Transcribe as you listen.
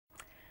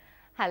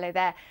Hello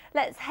there.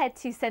 Let's head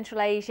to Central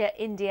Asia,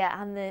 India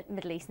and the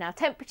Middle East now.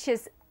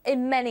 Temperatures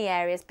in many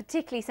areas,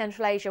 particularly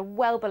Central Asia,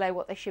 well below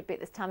what they should be at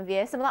this time of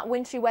year. Some of that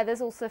wintry weather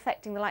is also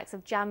affecting the likes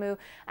of Jammu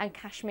and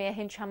Kashmir,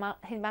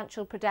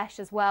 Himachal Pradesh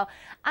as well.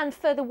 And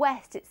further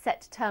west, it's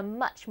set to turn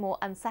much more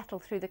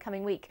unsettled through the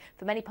coming week.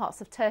 For many parts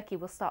of Turkey,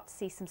 we'll start to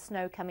see some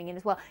snow coming in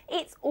as well.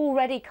 It's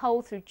already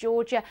cold through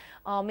Georgia,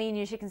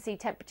 Armenia, as you can see,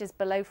 temperatures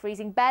below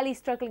freezing, barely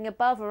struggling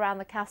above around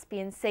the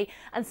Caspian Sea,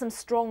 and some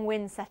strong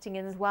winds setting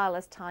in as well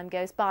as time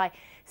goes by.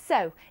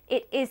 So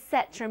it is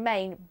set to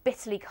remain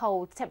bitterly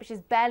cold. Temperatures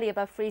barely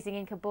above freezing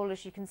in Kabul,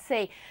 as you can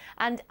see,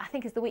 and I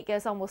think as the week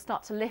goes on we'll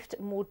start to lift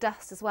more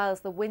dust as well as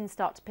the winds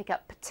start to pick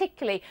up,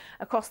 particularly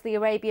across the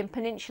Arabian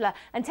Peninsula,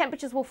 and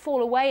temperatures will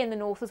fall away in the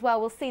north as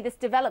well. We'll see this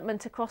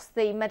development across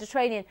the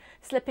Mediterranean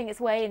slipping its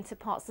way into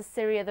parts of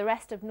Syria, the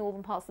rest of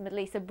northern parts of the Middle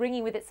East, so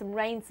bringing with it some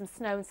rain, some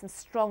snow and some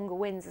stronger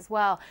winds as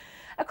well.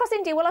 Across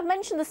India, well, I've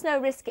mentioned the snow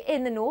risk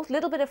in the north, a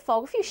little bit of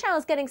fog, a few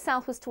showers getting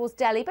southwards towards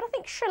Delhi, but I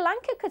think Sri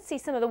Lanka could see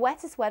some of the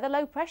wettest weather,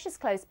 low pressures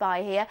close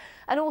by here,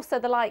 and also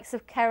the likes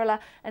of Kerala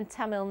and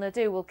Tamil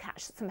Nadu will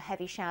catch some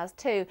heavy showers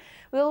too.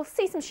 We'll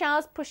see some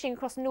showers pushing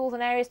across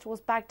northern areas towards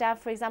Baghdad,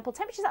 for example.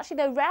 Temperatures actually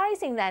though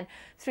rising then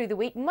through the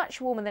week,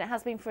 much warmer than it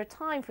has been for a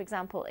time, for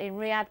example, in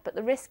Riyadh, but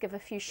the risk of a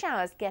few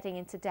showers getting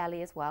into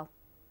Delhi as well.